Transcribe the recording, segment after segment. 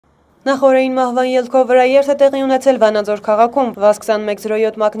Նախորդին մահվան ելքով վրաերթը տեղի ունեցել Վանաձոր քաղաքում, վազ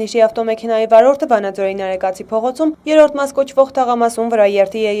 2107 մակնիշի ավտոմեքենայի վարորդը Վանաձորի Նարեկացի փողոցում երրորդ մաս կոչվող թաղամասում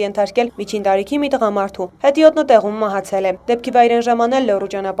վրաերթի է ենթարկել միջին տարիքի մի տղամարդու, հետիոտնը տեղում մահացել է։ Դեպքի վայր են ժամանել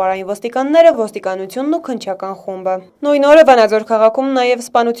Լոռու ճանապարհային ոստիկանները, ոստիկանությունն ու քննչական խումբը։ Նույն օրը Վանաձոր քաղաքում նաև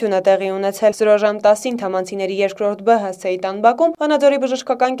սպանություն է տեղի ունեցել։ 0:10-ին Թամանցիների 2-րդ B հասցեի տան բակում Վանաձորի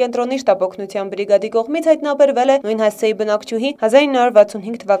բժշկական կենտրոնի շտապօգնության բրիգադի կողմից հայտնաբերվել է նույն հասցեի բնակչուհի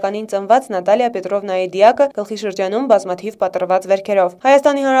 1965 թվականին ծնված Նատալիա Պետրովնայի դիակը գլխի շրջանում բազմաթիվ պատռված վերքերով։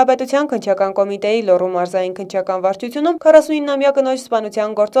 Հայաստանի Հանրապետության քննչական կոմիտեի Լոռու մարզային քննչական վարչությունում 49-ամյա կնոջ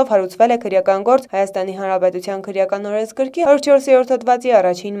սպանության գործով հարուցվել է քրեական գործ Հայաստանի Հանրապետության քրեական օրենսգրքի 104-րդ հոդվածի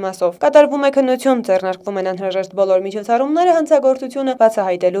առաջին մասով։ Կատարվում է քննություն, ձեռնարկվում են անհրաժեշտ բոլոր միջոցառումները հանցագործությունը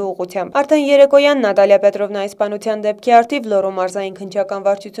բացահայտելու ուղղությամբ։ Արդեն երեկոյան Նատալիա Պետրովնայի սպանության դեպքի առթիվ Լոռու մարզային քննչական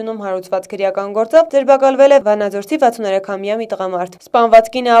վարչությունում հարուցված քրեական գործով ձերբակալվել է Վանաձորցի 63-ամյա մի տղամարդ։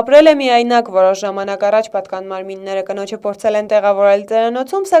 Սպանված կինը ապրել է միայնակ, որոշ ժամանակ առաջ պատկան մարմինները կնոջը փորձել են տեղավորել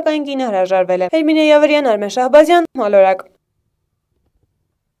ծերանոցում, սակայն կինը հրաժարվել է։ Էրմինե Յավրյան, Արմեն Շահբազյան, Մոլորակ։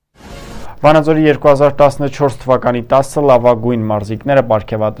 Վանաձորի 2014 թվականի 10 լավագույն մարզիկները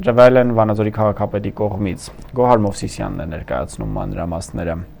պարգևատրվել են Վանաձորի քաղաքապետի կողմից։ Գոհար Մովսիսյանն է ներկայացնում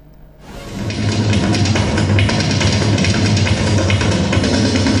մանրամասները։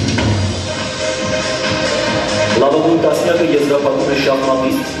 Լավագույն տասնյակը եզրափակում է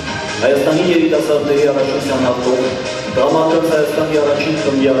շախմատիստ, Հայաստանի երիտասարդների առաջնության հաղթող, դրամարկղ Հայաստանի առաջին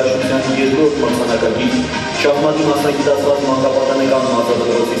խմբի առաջնության 2-րդ մրցանակակիր, շախմատի մասնագիտացված մանկապատանեկան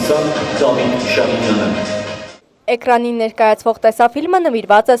մարզադպրոցի սան Դավիթ Շահինյանը։ Էկրանին ներկայացվող տեսաֆիլմը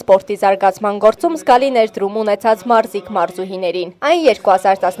նվիրված է սպորտի զարգացման գործում զգալի ներդրում ունեցած մարզիկ մարզուհիներին։ Այն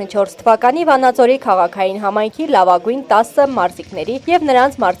 2014 թվականի Վանաձորի քաղաքային համայնքի լավագույն 10 մարզիկների և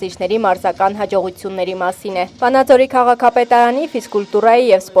նրանց մարզիչների մարզական հաջողությունների մասին է։ Վանաձորի քաղաքապետարանի ֆիզկուլտուրայի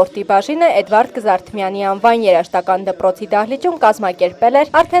և սպորտի բաժինը Էդվարդ Կզարթմյանի անվան երաժշտական դպրոցի դահլիճում կազմակերպել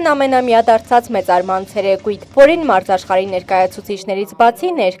էր արդեն ամենամյա դարձած մեծարման ցերեկույթ, որին մարզաշխարհի ներկայացուցիչներից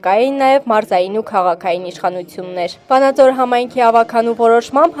բացի ներկա էին նաև մարզային ու քաղաքային իշխանություններ։ Վանաձոր համայնքի ավականու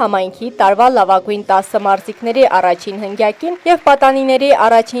որոշմամբ համայնքի տարվա լավագույն 10 մարզիկների առաջին հնգյակին և պատանիների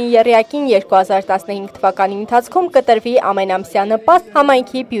առաջին եռյակին 2015 թվականի ընթացքում կտրվի ամենամսյա նպաստ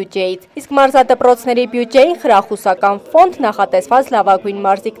համայնքի բյուջեից, իսկ մարզադպրոցների բյուջեին խրախուսական ֆոնդ նախատեսված լավագույն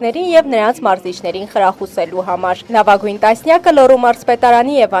մարզիկներին և նրանց մարզիչներին խրախուսելու համար։ Լավագույն տասնյակը Լոռու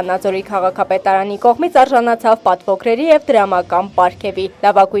մարզպետարանի և Վանաձորի քաղաքապետարանի կողմից արժանացավ պատվոգրերի և դրամական պարգևի։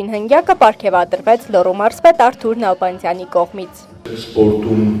 Լավագույն հնգյակը պարգևատրվեց Լոռու մարզպետ Արթուր Նալբանդյանի կողմից։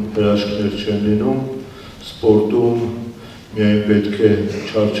 Սպորտում հրաշքներ չեն լինում, սպորտում միայն պետք է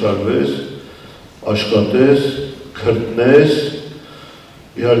չարչարվես, աշխատես, քրտնես,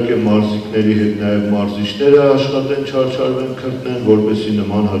 իհարկե մարզիկների հետ նաև մարզիչները աշխատեն, չարչարվեն, քրտնեն, որպեսզի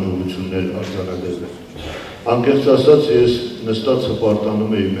նման հաջողություններ արձանագրվեն։ Անկեղծ ասած, ես նստած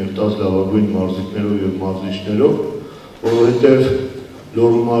հպարտանում էի մեր 10 լավագույն մարզիկներով և մարզիչներով, որովհետև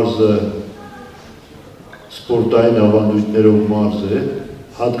Լոռու մարզը սպորտային ավանդույթներով մարզ է,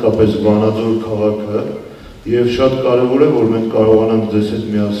 հատկապես Վանաձոր քաղաքը, և շատ կարևոր է, որ մենք կարողանանք ձեզ հետ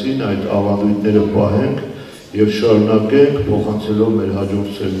միասին այդ ավանդույթները պահենք և շարունակենք փոխանցելով մեր հաջորդ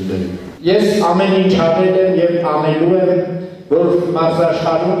սերունդներին։ Ես ամեն ինչ անել եմ և անելու եմ, որ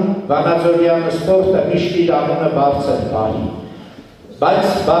մարզաշխարհում Վանաձորյան սպորտը միշտ իր անունը բարձր պահի,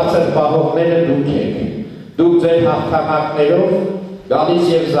 բայց բարձր պահողները դուք եք, դուք ձեր հաղթանակներով գալիս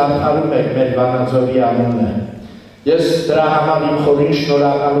և զարդարում եք մեր Վանաձորի անունը։ Ես դրա համար իմ խորին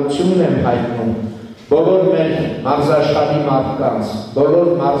շնորհակալությունն եմ հայտնում բոլոր մեր մարզաշխարհի մարդկանց,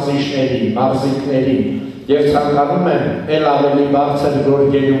 բոլոր մարզիչների, մարզիկների և ցանկանում եմ ել ավելի բարձր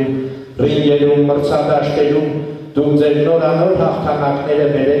գորգերում, ռինգերում, մրցադաշտերում դուք ձեր նորանոր հաղթանակները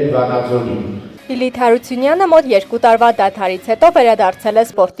բերեք Վանաձորին։ Լիլիթ Հարությունյանը մոտ 2 տարվա դադարից հետո վերադարձել է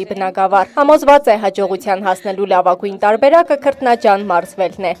սպորտի բնագավառ։ Համոզված է հաջողության հասնելու լավագույն տարբերակը քրտնաջան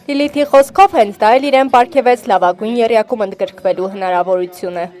մարզվելն է։ Լիլիթի խոսքով հենց դա էլ իրեն պարգևեց լավագույն եռյակում ընդգրկվելու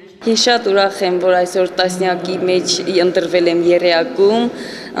հնարավորությունը։ Ես շատ ուրախ եմ, որ այսօր տասնյակի մեջ ընտրվել եմ եռյակում,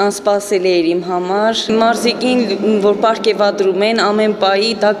 անսպասելի էր իմ համար։ Մարզիկին, որ պարգևատրում են, ամեն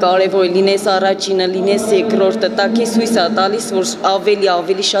պահի դա կարևոր է, լինես առաջինը, լինես երկրորդը, դա քեզ հույս է տալիս, որ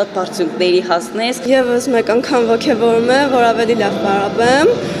ավելի շատ բարձունքների հասնես։ Եվս մեկ անգամ ոգևորում է, որ ավելի լավ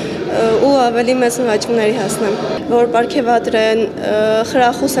պարապեմ ու ավելի մեծ նվաճումների հասնեմ, որ պարգևատրեն,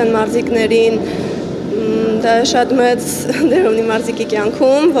 խրախուսեն մարզիկներին, դա շատ մեծ դեր ունի մարզիկի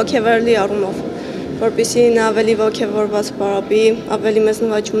կյանքում ոգևորելի առումով։ որպեսզի նա ավելի ոգևորված պարապի, ավելի մեծ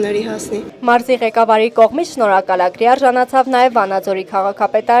նվաճումների հասնի։ Մարզի ղեկավարի կողմից շնորհակալագրի արժանացավ նաև Վանաձորի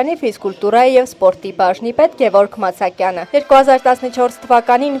քաղաքապետարանի ֆիզկուլտուրայի եւ սպորտի բաժնի պետ Գևորգ Մացակյանը։ 2014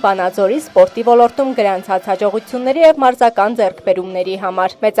 թվականին Վանաձորի սպորտի ոլորտում գրանցած հաջողությունների եւ մարզական ձեռքբերումների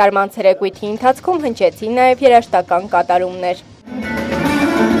համար մեծարման ցերեկույթի ընթացքում հնչեցին նաև երաժշտական կատարումներ։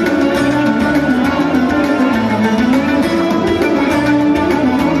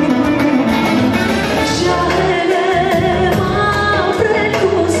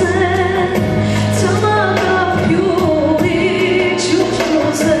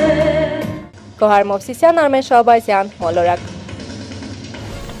 Գոհար Մովսիսյան, Արմեն Շահբազյան, Մոլորակ։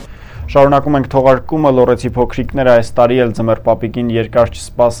 Շարունակում ենք թողարկումը, լոռեցի փոքրիկները այս տարի էլ ձմեռ պապիկին երկար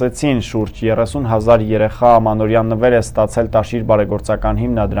չսպասեցին, շուրջ 30,000 երեխա ամանորյա նվեր է ստացել Տաշիր բարեգործական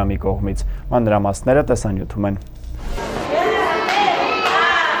հիմնադրամի կողմից։ Մանրամասները տեսանյութում են։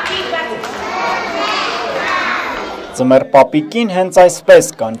 Ձմեռ պապիկին հենց այսպես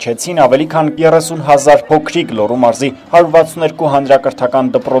կանչեցին ավելի քան 30,000 փոքրիկ Լոռու մարզի 162 հանրակրթական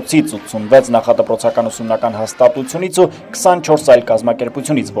դպրոցից, 86 նախադպրոցական ուսումնական հաստատությունից ու 24 այլ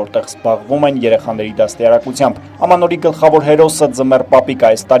կազմակերպությունից, որտեղ զբաղվում են երեխաների դաստիարակությամբ։ Ամանորի գլխավոր հերոսը ձմեռ պապիկ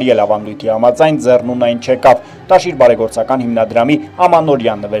այս տարի էլ ավանդույթի համաձայն ձեռնունայն չեկավ։ Տաշիր բարեգործական հիմնադրամի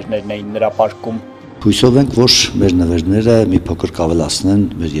ամանորյա նվերներն էին նրա պարկում։ Հույսով ենք, որ մեր նվերները մի փոքր կավելացնեն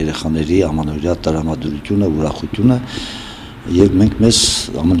մեր երեխաների ամանորյա տրամադրությունը, ուրախությունը եւ մենք մեզ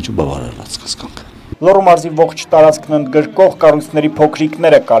ամեն ինչու բավարարված կզգանք։ Լոռու մարզի ողջ տարածքն ընդգրկող կառույցների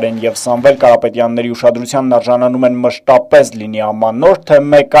փոքրիկները Կարեն եւ Սամվել Կարապետյանների ուշադրությանն արժանանում են մշտապես լինի ամանոր, թե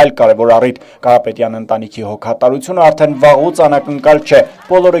մեկ այլ կարևոր առիթ Կարապետյան ընտանիքի հոգատարությունը արդեն վաղուց անակնկալ չէ։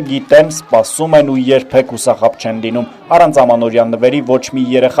 Բոլորը գիտեն, սպասում են ու երբեք հուսախաբ չեն լինում։ Առանց ամանորյա նվերի ոչ մի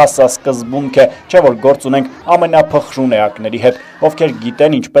երեխա սա սկզբունք է, չէ որ գործ ունենք ամենափխրուն էակների հետ, ովքեր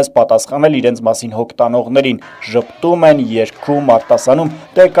գիտեն ինչպես պատասխանել իրենց մասին հոգ տանողներին, ժպտում են, երգում, արտասանում,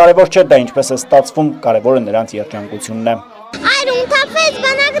 դե կարևոր չէ դա ինչպես է ստացվում, կարևորը նրանց երջանկությունն է։ Այրում թափվեց,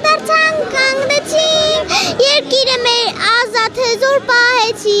 բանակ դարձան, կանգնեցին, երկիրը մեր ազատ հզոր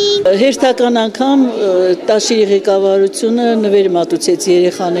պահեցին։ Հերթական անգամ Տաշիրի ղեկավարությունը նվեր մատուցեց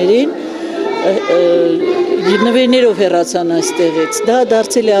երեխաներին, նվերներով հեռացան այստեղից։ Դա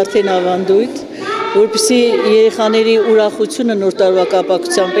դարձել է արդեն ավանդույթ, որպեսզի երեխաների ուրախությունը նոր տարվա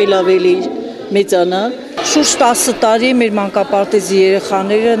կապակցությամբ էլ ավելի մեծանա։ Շուրջ 10 տարի մեր մանկապարտեզի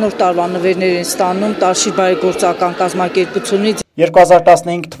երեխաները նոր տարվա նվերներ են ստանում Տաշիր բարեգործական կազմակերպությունից։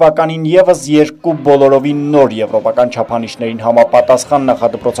 2015 թվականին եւս երկու բոլորովին նոր եվրոպական չափանիշներին համապատասխան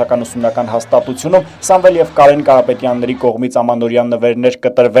նախադպրոցական ուսումնական հաստատությունում Սամվել եւ Կարեն Կարապետյանների կողմից ամանորյա նվերներ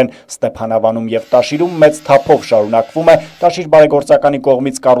կտրվեն Ստեփանավանում եւ Տաշիրում մեծ թափով շարունակվում է Տաշիր բարեգործականի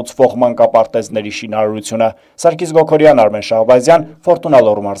կողմից կառուցվող մանկապարտեզների շինարարությունը։ Սարգիս Գոքորյան, Արմեն Շահբազյան, Fortuna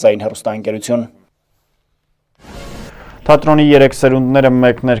Լոռու մարզային հեռուստաընկերություն։ Թատրոնի 3 սերունդները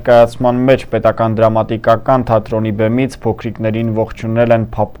մեկ ներկայացման մեջ պետական դրամատիկական թատրոնի բեմից փոքրիկներին ողջունել են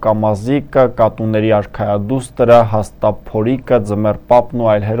Փապկամազիկը, Կատուների արքայադուստրը, Հաստափորիկը, Ձմեռ պապն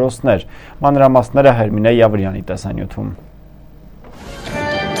ու այլ հերոսներ։ Մանրամասները Հերմինե Յավրյանի տեսանյութում։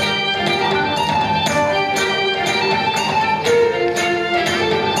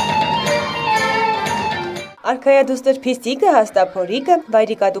 Արքայադուստր Փիստիկը, Հաստափորիկը,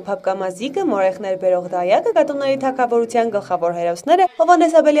 Վայրիկատու Փապկամազիկը, Մորեխներ բերող Դայակը, Կատուների թագավորության գլխավոր հերոսները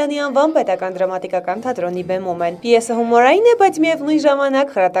Հովհաննես Աբելյանի անվան պետական դրամատիկական թատրոնի բեմում են։ Պիեսը հումորային է, բայց միևնույն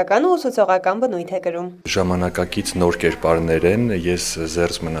ժամանակ խրատական ու ուսուցողական բնույթ է կրում։ Ժամանակակից նոր կերպարներ են, ես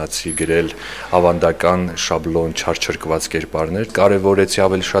զերծ մնացի գրել ավանդական շաբլոն չարչրկված կերպարներ, կարևորեցի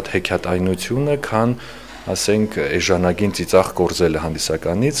ավելի շատ հեքիաթայնությունը, քան ասենք էժանագին ծիծաղ կորզելը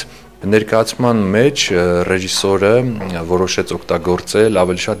հանդիսականից։ Ներկայացման մեջ ռեժիսորը որոշեց օգտագործել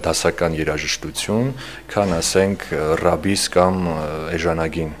ավելի շատ դասական երաժշտություն, քան ասենք ռաբիս կամ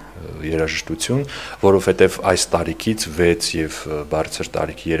էժանագին երաժշտություն, որովհետև այս տարիքից 6 եւ բարձր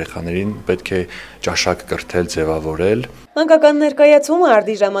տարիքի երեխաներին պետք է ճաշակ կրթել, ձևավորել։ Մանկական ներկայացումը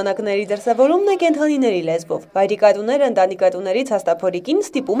արդի ժամանակների դրսևորումն է կենդանիների լեզվով։ Վայրիկատուները ընտանիքատուներից Հաստափորիկին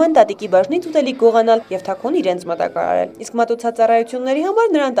ստիպում են տատիկի բաժնից ուտելիք գողանալ եւ թաքուն իրենց մատակարարել, իսկ մատուցած ծառայությունների համար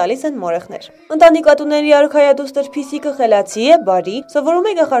նրան տալիս են մորեխներ։ Ընտանիքատուների արքայադուստր Փիսիկը խելացի է, բարի,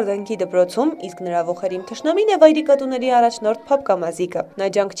 սովորում է գախարդանքի դպրոցում, իսկ նրա ողերիմ թշնամին է վայրիկատուների առաջնորդ Փապկամազիկը։ Նա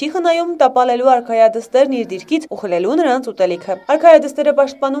ջանք չի խնայում տապալելու արքայադստերն իր դիրքից ու խլելու նրանց ուտելիքը։ Արքայադստերը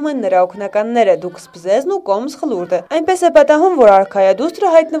պաշտպանում են նրա օգնականները՝ Դուքս Բզեզն ու Կոմս Խլուրդը։ Այնպես է պատահում, որ արքայադուստրը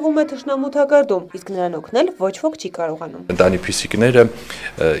հայտնվում է թշնամու թակարդում, իսկ նրան օգնել ոչ ոք չի կարողանում։ Ընտանի Փիսիկները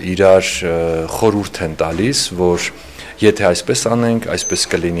իրար խորհուրդ են տալիս, որ եթե այսպես անենք, այսպես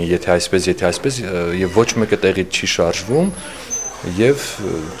կլինի, եթե այսպես եւ ոչ մեկը տեղից չի շարժվում, եւ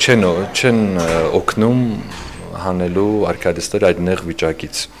չեն օգնում հանելու արքայադստեր այդ նեղ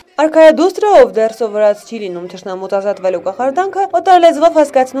վիճակից։ Արքայադուստրը, ով դեռ սովորած չի լինում թշնամուց ազատվելու կախարդանքը, օտարլեզվով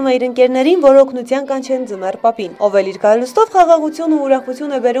հասկացնում է իր ընկերներին, որ օգնության կանչեն ձմեռ պապին, ով էլ իր գալուստով խաղաղություն ու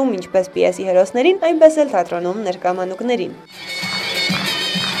ուրախություն է բերում ինչպես պիեսի հերոսներին, այնպես էլ թատրոնում ներկա մանուկներին։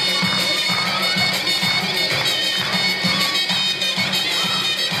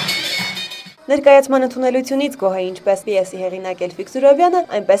 Ներկայացման ընդունելությունից գոհ է ինչպես պիեսի հեղինակ Էլֆիկ Զուրաբյանը,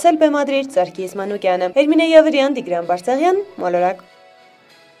 այնպես էլ բեմադրիչ Սարգիս Մանուկյանը։ Հերմինե Յավրյան, Տիգրան Բարսեղյան, Մոլորակ։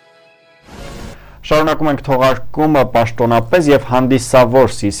 Շարունակում ենք թողարկումը պաշտոնապես եւ հանդիսավոր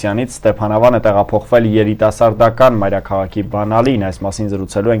Սիսյանից Ստեփանավան է տեղափոխվել երիտասարդական մայրաքաղաքի բանալին, այս մասին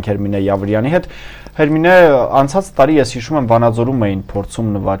զրուցելու ենք Հերմինե Յավրյանի հետ։ Հերմինե, անցած տարի ես հիշում եմ Վանաձորում էին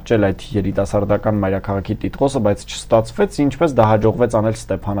փորձում նվաճել այդ երիտասարդական մայրաքաղաքի տիտղոսը, բայց չստացվեց, ինչպես դա հաջողվեց անել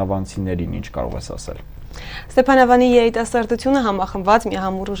ստեփանավանցիներին, ինչ կարող ես ասել։ Ստեփանավանի երիտասարդությունը համախմբված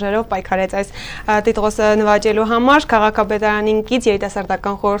միահամուռ ուժերով պայքարեց այս տիտղոսը նվաճելու համար։ Քաղաքապետարանին կից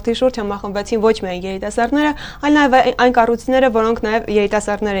երիտասարդական խորհրդի շուրջ համախմբվեցին ոչ միայն երիտասարդները, այլ նաև այն կառույցները, որոնք նաև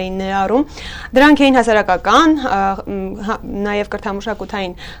երիտասարդներ էին ներառում։ Դրանք էին հասարակական, նաև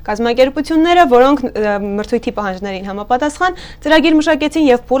կրթամշակութային կազմակերպությունները, որոնք մրցույթի պահանջներին համապատասխան ծրագիր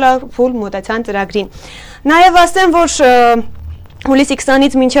մշակեցին եւ փուլ մոտեցան ծրագրին։ Նաև ասեմ, որ Հուլիսի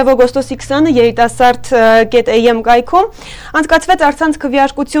 20-ից մինչև օգոստոսի 20-ը երիտասարդ.am կայքում անցկացվեց առցանց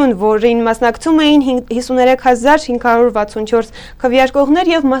քվեարկություն, որին մասնակցում էին 53564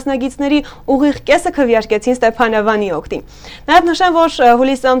 քվեարկողներ եւ մասնագետների ուղիղ կեսը քվեարկեցին Ստեփանավանի օգտին։ Նաեւ նշեմ, որ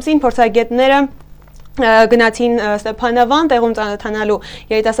հուլիս ամսին փորձագետները գնացին Ստեփանավան տեղում ծանոթանալու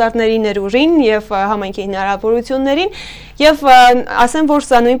երիտասարդների ներուժին եւ համայնքի հնարավորություններին եւ ասեմ, որ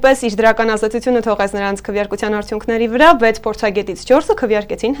սա նույնպես իր դրական ազդեցությունը թողեց նրանց քվեարկության արդյունքների վրա, 6 փորձագետից 4-ը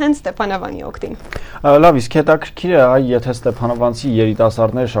քվեարկեցին հենց Ստեփանավանի օգտին։ Լավ, իսկ հետաքրքիր է, եթե ստեփանավանցի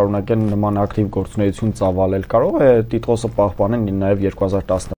երիտասարդները շարունակեն նման ակտիվ գործունեություն ծավալել, կարող է տիտղոսը պահպանել նաեւ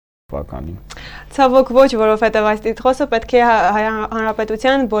 2010 թվականին։ Ցավոք ոչ, որովհետեւ այս տիտղոսը պետք է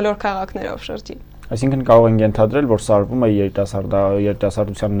հանրապետության բոլոր քաղաքներով շրջի։ Այսինքն կարող ենք ենթադրել, որ սարվում է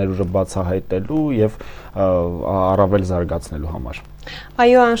երիտասարդության ներուժը բացահայտելու եւ առավել զարգացնելու համար։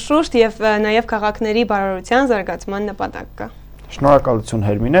 Այո, անշուշտ եւ նաեւ քաղաքների բարօրության զարգացման նպատակ կա։ Շնորհակալություն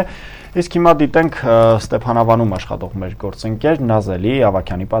Հերմինե։ Իսկ հիմա դիտենք Ստեփանավանում աշխատող մեր գործընկեր Նազելի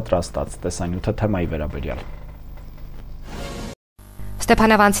Ավագյանի պատրաստած տեսանյութը թեմայի վերաբերյալ։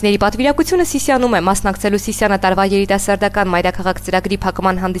 Ստեփանավանցիների պատվիրակությունը Սիսիանում է, մասնակցելու Սիսիանը տարվա երիտասարդական մայրաքաղաք ծրագրի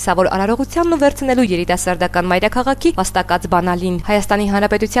փակման հանդիսավոր արարողությանն ու վերցնելու երիտասարդական մայրաքաղաքի վաստակած բանալին։ Հայաստանի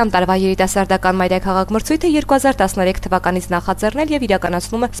Հանրապետության տարվա երիտասարդական մայրաքաղաք մրցույթը 2013 թվականից նախաձեռնել եւ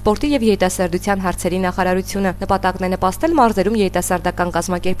իրականացնում է սպորտի եւ երիտասարդության հարցերի նախարարությունը։ Նպատակն է նպաստել մարզերում երիտասարդական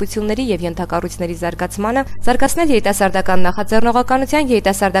կազմակերպությունների եւ ենթակառույցների զարգացմանը, զարգացնել երիտասարդական նախաձեռնողականության,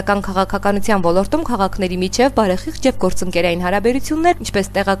 երիտասարդական քաղաքականության ոլորտում քաղաքների միջև բարեխիղճ եւ գործընկերային հարաբերություններ ինչպես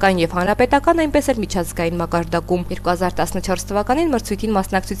տեղական եւ հանրապետական, այնպես էլ միջազգային մակարդակում։ 2014 թվականին մրցույթին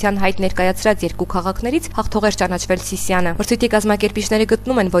մասնակցության հայտ ներկայացրած երկու քաղաքներից հաղթող էր ճանաչվել Սիսիանը։ Մրցույթի կազմակերպիչները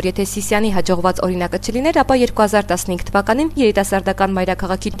գտնում են, որ եթե Սիսիանի հաջողված օրինակը չլիներ, ապա 2015 թվականին երիտասարդական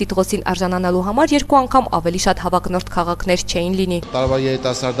մայրաքաղաքի տիտղոսին արժանանալու համար երկու անգամ ավելի շատ հավակնորդ քաղաքներ չէին լինի։ Տարվա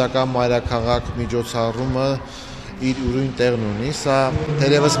երիտասարդական մայրաքաղաք միջոցառումը իր ուրույն տեղն ունի, սա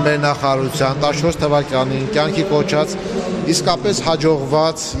թերևս մեր նախարարության 14 թվականին կյանքի կոչած իսկապես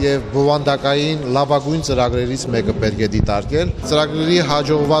հաջողված եւ բովանդակային լավագույն ծրագրերից մեկը պետք է դիտարկել։ Ծրագրերի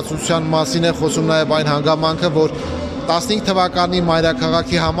հաջողվածության մասին է խոսում նաեւ այն հանգամանքը, որ 15 թվականի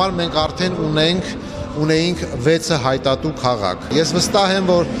մայրաքաղաքի համար մենք արդեն ունեինք 6 հայտատու քաղաք։ Ես վստահ եմ,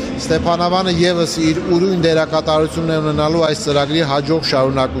 որ Ստեփանավանը եւս իր ուրույն դերակատարությունն է ունենալու այս ծրագրի հաջող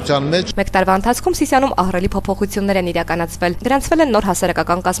շարունակության մեջ։ Մեկ տարվա ընթացքում Սիսիանում ահռելի փոփոխություններ են իրականացվել։ Գրանցվել են նոր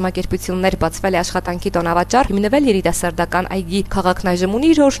հասարակական կազմակերպություններ, բացվել է աշխատանքի տոնավաճառ, հիմնվել երիտասարդական այգի։ Քաղաքն այժմ ունի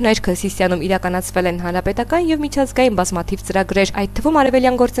իր օրհներգը, Սիսիանում իրականացվել են հանրապետական եւ միջազգային բազմաթիվ ծրագրեր, այդ թվում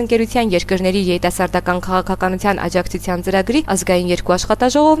արևելյան գործընկերության երկրների երիտասարդական քաղաքականության աջակցության ծրագրի ազգային երկու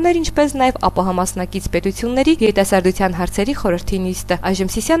աշխատաժողովներ, ինչպես նաեւ ԱՊՀ պետությունների երիտասարդության հարցերի խորհրդի նիստը։ Այժմ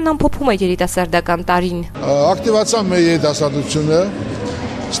Սիսիանն ամփոփում է երիտասարդական տարին։ Ակտիվացան մեր երիտասարդությունը,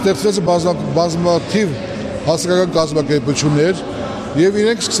 ստեղծվեց բազմաթիվ հասարակական կազմակերպություններ եւ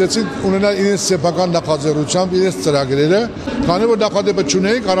իրենք սկսեցին ունենալ իրենց սեփական նախաձեռնությամբ իրենց ծրագրերը, քանի որ նախադեպը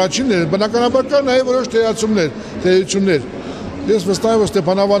չունեին, առաջինն էր, բնականաբար կար նաեւ որոշ թերություններ։ Ես վստահ եմ, որ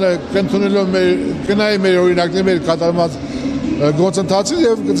Ստեփանավանը կնայի մեր օրինակները, մեր կատարած գործընթացին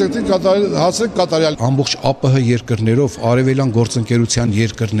եւ հասցնենք կատարյալ ամբողջ ԱՊՀ երկրներով, արևելյան գործընկերության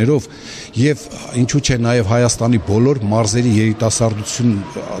երկրներով եւ ինչու՞ չէ նաեւ Հայաստանի բոլոր մարզերի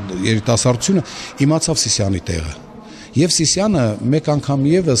երիտասարդությունը իմացավ Սիսիանի տեղը Եվ Սիսյանը մեկ անգամ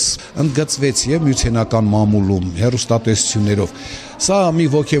եւս ընդգծվեց եւ միութենական մամուլում, հեռուստատեսություններով։ Սա մի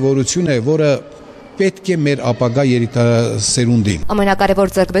ոգևորություն է, որը պետք է մեր ապագա երիտասարդին։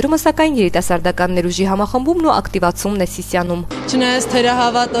 Ամենակարևոր ձեռքբերումը սակայն երիտասարդական ներուժի համախմբումն ու ակտիվացումն է Սիսիանում։ Չնայած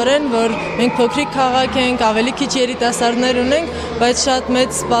թերահավատորեն, որ մենք փոքրիկ քաղաք ենք, ավելի քիչ երիտասարդներ ունենք, բայց շատ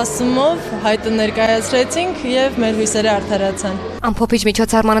մեծ սպասումով հայտը ներկայացրեցինք եւ մեր հույսերը արդարացան։ Ամփոփիչ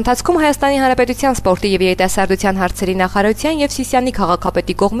միջոցառման ընթացքում Հայաստանի Հանրապետության սպորտի եւ երիտասարդության հարցերի նախարարության եւ Սիսիանի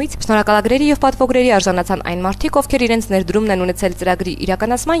քաղաքապետի կողմից շնորհակալագրերի եւ պատվոգրերի արժանացան այն մարդիկ, ովքեր իրենց ներդրումն են ունեցել ծրագրի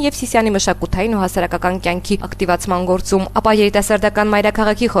իրականացման եւ Սիսիանի մշակութային ու հասարակական կյանքի ակտիվացման գործում, ապա երիտասարդական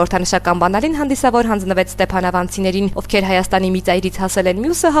մայրաքաղաքի խորհրդանշական բանալին հանդիսավոր հանձնվեց ստեփանավանցիներին, ովքեր Հայաստանի մի ծայրից հասել են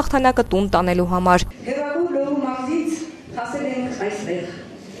մյուսը հաղթանակը տուն տանելու համար։ Հեղափոխ լոռու մարզից հասել ենք այստեղ։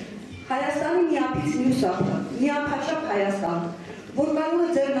 Հայաստանի միապից մյուս ափը, միապաչափ Հայաստան, որ կարող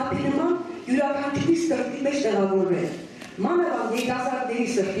է ձեռնափի նման յուրաքանչյուրի սրտի մեջ տեղավորվել։ Մանավանդ երիտասարդների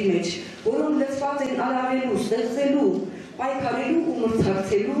սրտի մեջ, որոնք լցված են արարելու, ստեղծելու, պայքարելու ու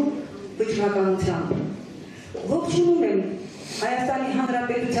մրցակցելու վճռականությամբ։ Ողջունում եմ Հայաստանի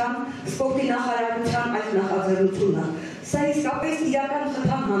Հանրապետության սպորտի նախարարության այս նախաձեռնությունը։ Սա իսկապես իրական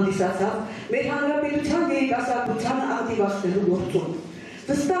խթան հանդիսացավ մեր հանրապետության երիտասարդությանը ակտիվացնելու գործում։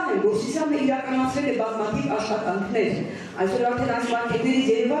 Վստահ եմ, որ Սիսիանը իրականացրել է բազմաթիվ աշխատանքներ, այսօր արդեն այս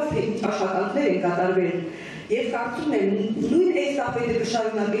մարկետներից երևաց, թե ինչ աշխատանքներ են կատարվել, եւ կարծում եմ նույն էստաֆետը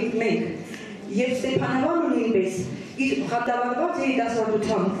կշարունակենք մենք, եւ Ստեփանավանը նույնպես իր խատավարված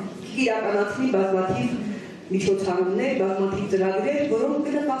երիտասարդությամբ իրականացնի բազմաթիվ միջոցառումներ, բազմաթիվ ծրագրեր, որոնք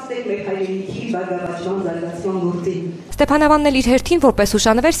կնպաստեն մեր հայրենիքի բարգավաճման զարգացման գործին։ Ստեփանավանն էլ իր հերթին որպես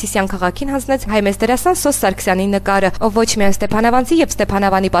հուշանվեր Սիսիան քաղաքին հանձնեց հայ մեծ դերասան Սոս Սարգսյանի նկարը, ով ոչ միայն Ստեփանավանցի եւ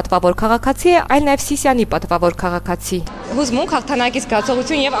Ստեփանավանի պատվավոր քաղաքացի է, այլ նաեւ Սիսիանի պատվավոր քաղաքացի։ Հուզմունք, հաղթանակի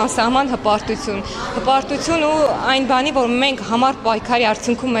զգացողություն եւ անսահման հպարտություն ու այն բանի, որ մենք համար պայքարի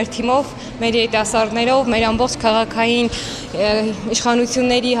արդյունքում մեր թիմով, մեր երիտասարդներով, մեր ամբողջ քաղաքային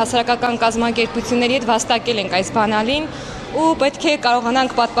իշխանությունների, հասարակական կազմակերպությունների հետ վաստակել ենք այս բանալին ու պետք է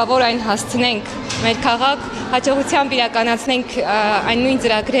կարողանանք պատվավոր այն հասցնենք մեր քաղաք, հաջողությամբ իրականացնենք այն նույն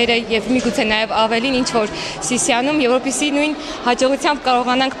ծրագրերը եւ միգուցե նաեւ ավելին, ինչ որ Սիսիանում, եւ որպեսզի նույն հաջողությամբ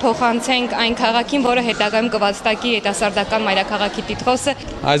կարողանանք փոխանցենք այն քաղաքին, որը հետագայում կվաստակի երիտասարդական մայրաքաղաքի տիտղոսը։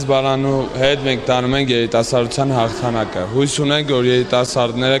 Այս բանանու հետ մենք տանում ենք երիտասարդության հաղթանակը։ Հույս ունենք, որ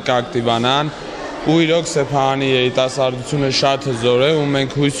երիտասարդները կակտիվանան ու իրոք Ստեփանի երիտասարդությունը շատ հզոր է ու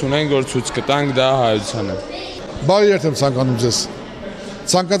մենք հույս ունենք, որ ցույց կտանք դա հայությանը։ Բարի երթ եմ ցանկանում ձեզ։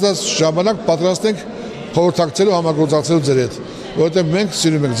 Ցանկացած ժամանակ պատրաստ ենք խորհրդակցելու, համագործակցելու ձեր հետ, որովհետև մենք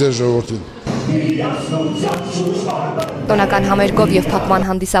սիրում ենք ձեր ժողովրդին։ Տոնական համերգով եւ փակման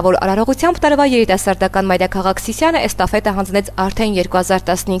հանդիսավոր արարողությամբ տարվա երիտասարդական մայրաքաղաք Սիսիանը էստաֆետը հանձնեց արդեն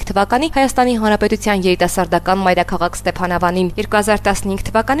 2015 թվականի Հայաստանի Հանրապետության երիտասարդական մայրաքաղաք Ստեփանավանին։ 2015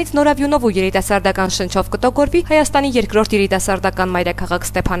 թվականից նորավյունով ու երիտասարդական շնչով կտոգորվի Հայաստանի երկրորդ երիտասարդական մայրաքաղաք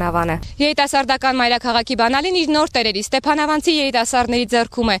Ստեփանավանը։ Երիտասարդական մայրաքաղաքի բանալին իր նոր տերերի Ստեփանավանցի երիտասարդների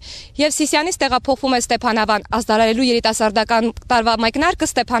ձեռքում է եւ Սիսիանից տեղափոխվում է Ստեփանավան, ազդարարելու երիտասարդական տարվա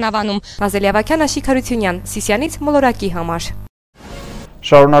մեկնարկը Ստեփանավանում։ Նազելի Ավագյան, Աշիկ Հարությունյան, Սիսիանից Մոլորակի համար։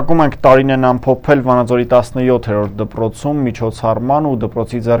 Շարունակում ենք տարին ամփոփել Վանաձորի 17-րդ դպրոցում միջոցառման ու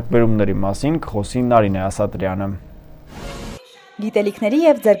դպրոցի ձեռքբերումների մասին կխոսի Նարինե Ասատրյանը։ Գիտելիքների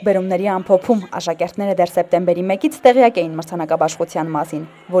եւ ձեռքբերումների ամփոփում աշակերտները դեռ սեպտեմբերի 1-ից տեղյակ էին մրցանակաբաշխության մասին,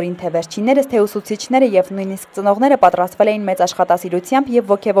 որին թե վերջիններս, թե ուսուցիչները եւ նույնիսկ ծնողները պատրաստվել էին մեծ աշխատասիրությամբ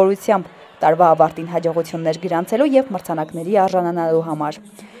եւ ոգեվորությամբ տարվա ավարտին հաջողություններ գրանցելու եւ մրցանակների արժանանալու համար։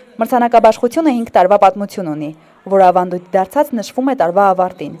 Մրցանակաբաշխությունը 5 տարվա պատմություն ունի, որ ավանդույթ դարձած նշվում է տարվա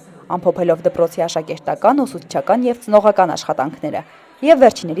ավարտին, ամփոփելով դպրոցի աշակերտական, ուսուցչական եւ ծնողական աշխատանքները եւ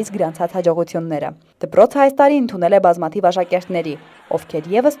վերջիներից գրանցած հաջողությունները։ Դպրոցը այս տարի ընդունել է բազմաթիվ աշակերտների,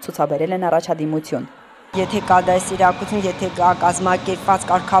 ովքեր եւս ցուցաբերել են առաջադիմություն։ Եթե կա դասիրակություն, եթե կա կազմակերպված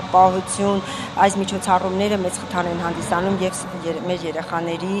կարգապահություն, այս միջոցառումները մեծ խթան են հանդիսանում եւ մեր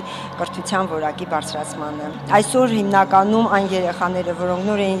երեխաների կրթության որակի բարձրացմանը։ Այսօր հիմնականում այն երեխաները, որոնք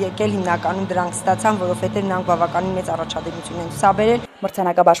նոր են եկել, հիմնականում դրանք ստացան, որովհետեւ նրանք բավականին մեծ առաջադիմություն են ցուցաբերել։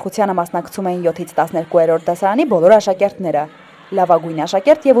 Մրցանակաբաշխությանը մասնակցում էին 7-ից 12-րդ դասարանի բոլոր աշակերտները։ Լավագույն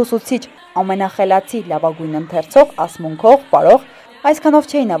աշակերտ եւ ուսուցիչ, ամենախելացի, լավագույն ընթերցող, ասմունքող, պարող, այսքանով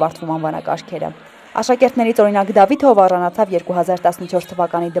չէին ավարտվում անվանակարգերը։ Աշակերտներից օրինակ Դավիթով առանցավ 2014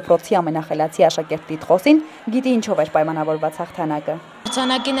 թվականի դպրոցի ամենախելացի աշակերտ տիտղոսին, գիտի ինչով էր պայմանավորված հաղթանակը։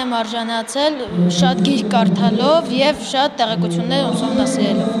 Մրցանակին եմ արժանացել շատ գիրք կարդալով եւ շատ տեղեկություններ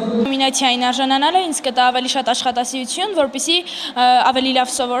ուսումնասիրելով։ Նոմինացիային արժանանալը ինձ կտա ավելի շատ աշխատասիրություն, որպեսզի ավելի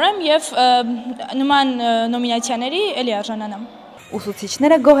լավ սովորեմ եւ նման նոմինացիաների էլի արժանանամ։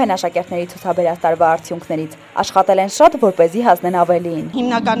 Ուսուցիչները գոհ են աշակերտների ցուցաբերած տարվա արդյունքներից, աշխատել են շատ, որպեսզի հասնեն ավելիին։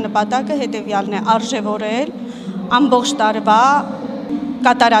 Հիմնական նպատակը հետևյալն է՝ արժևորել ամբողջ տարվա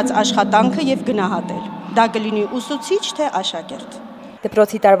կատարած աշխատանքը եւ գնահատել։ Դա կլինի ուսուցիչ թե աշակերտ։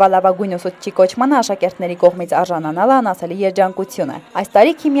 Դպրոցի տարվա լավագույն ուսուցչի կոչմանը աշակերտների կողմից արժանանալը անասելի երջանկություն է։ Այս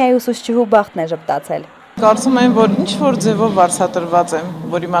տարի քիմիայի ուսուցչուհու բախտն է ժպտացել։ Կարծում եմ, որ ինչ-որ ձևով վարձատրված եմ,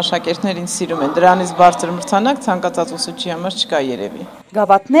 որ իմ աշակերտներին սիրում են, դրանից բարձր մրցանակ ցանկացած ուսուցչի համար չկա երևի։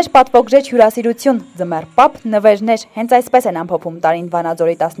 Գավաթներ, պատվոգրեջ հյուրասիրություն, ձմեռ պապ, նվերներ, հենց այսպես են ամփոփում տարին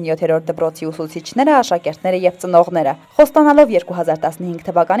Վանաձորի 17-րդ դպրոցի ուսուցիչները, աշակերտները եւ ծնողները, խոստանալով 2015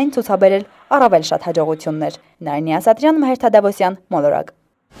 թվականին ցուցաբերել առավել շատ հաջողություններ։ Նարինե Ասատրյան, Մհեր Թադավոսյան, Մոլորակ։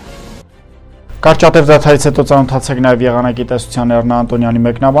 Կարճատև դադարից հետո ծանոթացեք նաև եղանակի տեսության Էռնա Անտոնյանի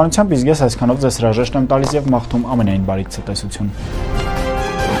մեկնաբանությամբ, իսկ ես այսքանով ձեզ հրաժեշտ եմ տալիս եւ մաղթում ամենայն բարիք ցտեսություն։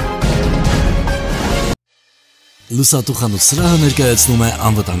 Լուսատու խանութ սրահը ներկայացնում է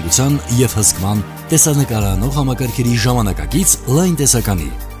անվտանգության եւ հսկման տեսանկարահանող համակարգերի ժամանակակից լայն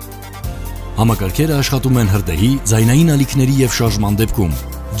տեսականի։ Համակարգերը աշխատում են հրդեհի, ձայնային ալիքների եւ շարժման դեպքում,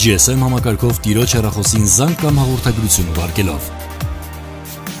 GSM համակարգով տիրոջ հեռախոսին զանգ կամ հաղորդագրություն ուղարկելով։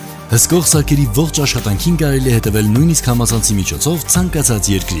 Հսկող սարքերի ողջ աշխատանքին կարելի է հետևել նույնիսկ համացանցի միջոցով ցանկացած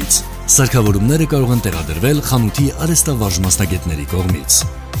երկրից։ Սարքավորումները կարող են տեղադրվել խանութի արհեստավարժ մասնագետների կողմից։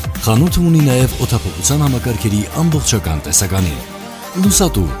 Խանութը ունի նաև օդափոխության համակարգերի ամբողջական տեսականի։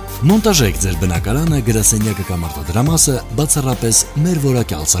 Լուսատու, մոնտաժեք ձեր բնակարանը, գրասենյակը կամ արտադրամասը բացառապես մեր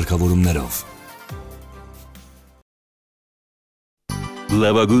որակյալ սարքավորումներով։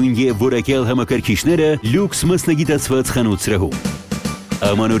 Լավագույն եւ որակյալ համակարգիչները լյուքս մասնագիտացված խանութ սրահում։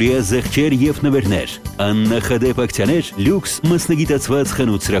 Ամանորյա զեղչեր և նվերներ, աննախադեպ ակցիաներ լյուքս մասնագիտացված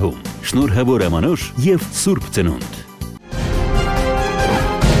խանութ սրահում, շնորհավոր ամանոր և սուրբ ծնունդ։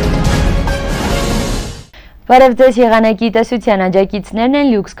 Բարև ձեզ, եղանակի տեսության աջակիցներն են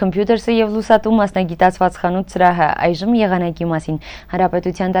Lux Computer-ը եւ Լուսատու մասնագիտացված խանութ սրահը։ Այժմ եղանակի մասին։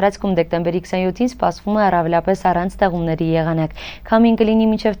 Հանրապետության տարածքում դեկտեմբերի 27-ին սպասվում է առավելապես առանց ստեղումների եղանակ։ Քամին կլինի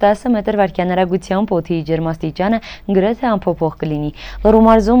մինչև 10 մետր վարկյան արագությամբ, օդի ջերմաստիճանը գրեթե անփոփոխ կլինի։ Լոռու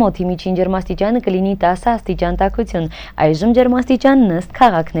մարզում օդի միջին ջերմաստիճանը կլինի 10 աստիճան տաքություն։ Այժմ ջերմաստիճանն ըստ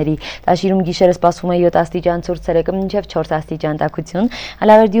քաղաքների։ Տաշիրում գիշերը սպասվում է 7 աստիճան ցուրտ, ցերեկը մինչև 4 աստիճան տաքություն։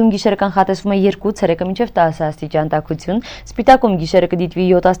 Ալավերդիում գիշերը կանխատեսվում է 2, ցերեկը մինչև 10 աստիճան տաքություն, Սպիտակում գիշերը կդիտվի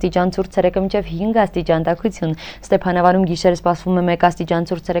 7 աստիճան ցուրտ, ցերեկը մինչև 5 աստիճան տաքություն, Ստեփանավարում գիշերը սպասվում է 1 աստիճան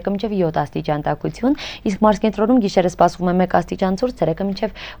ցուրտ, ցերեկը մինչև 7 աստիճան տաքություն, իսկ Մարզկենտրոնում գիշերը սպասվում է 1 աստիճան ցուրտ, ցերեկը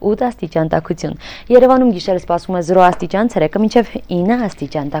մինչև 8 աստիճան տաքություն, Երևանում գիշերը սպասվում է 0 աստիճան, ցերեկը մինչև 9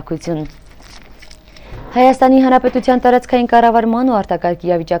 աստիճան տաքություն։ Հայաստանի Հանրապետության տարածքային կառավարման ու արտակարգ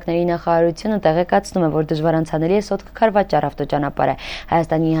իրավիճակների նախարարությունը տեղեկացնում է, որ դժվարանցանելի է սոտք քարվաճառ ավտոճանապարհը։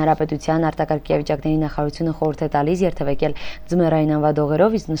 Հայաստանի Հանրապետության արտակարգ իրավիճակների նախարարությունը խորհուրդ է տալիս երթևեկել ձմեռային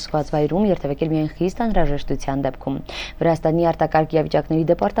անվադողերով, իսկ նշված վայրում երթևեկել միայն խիստ անհրաժեշտության դեպքում։ Վրաստանի արտակարգ իրավիճակների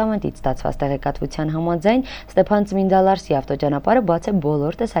դեպարտամենտից ստացված տեղեկատվության համաձայն Ստեփան Ծմինդալարսի ավտոճանապարհը բաց է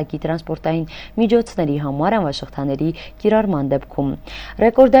բոլոր տեսակի տրանսպորտային միջոցների համար անվաշղթաների կիրառման դեպքում։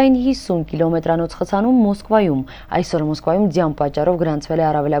 Ռեկորդային 50 կիլոմետրանոց խցանում Մոսկվայում։ Այսօր Մոսկվայում ձյան պատճառով գրանցվել է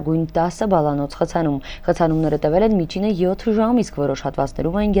առավելագույն 10 բալանոց խցանում։ Խցանումները տևել են միջինը 7 ժամ, իսկ որոշ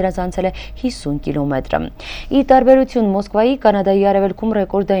հատվածներում այն գերազանցել է 50 կիլոմետրը։ Ի տարբերություն Մոսկվայի, Կանադայի արևելքում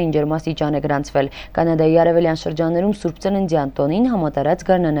ռեկորդային ջերմաստիճան է գրանցվել։ Կանադայի արևելյան շրջաններում Սուրբ Ծննդյան տոնին համատարած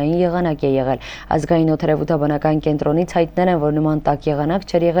գարնանային եղանակ է եղել։ Ազգային օդերևութաբանական կենտրոնից հայտնել են, որ նման տաք եղանակ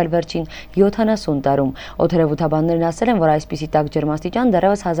չէր եղել վերջին 70 տարում։ Օդերևութաբաններն ասել են, որ այսպիսի տաք ջերմաստիճան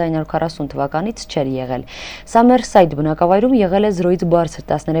դեռևս 1940 թվականից չէր եղել։ Սամերսայդ բնակավայրում եղել է 0-ից բարձր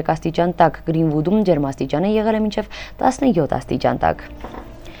 13 աստիճան տաք, Գրինվուդում ջերմաստիճանը եղել է մինչև 17 աստիճան տաք։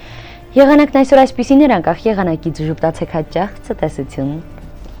 Եղանակն այսօր այսպիսին էր, անկախ եղանակից ժպտացեք հաճախ, ցտեսություն։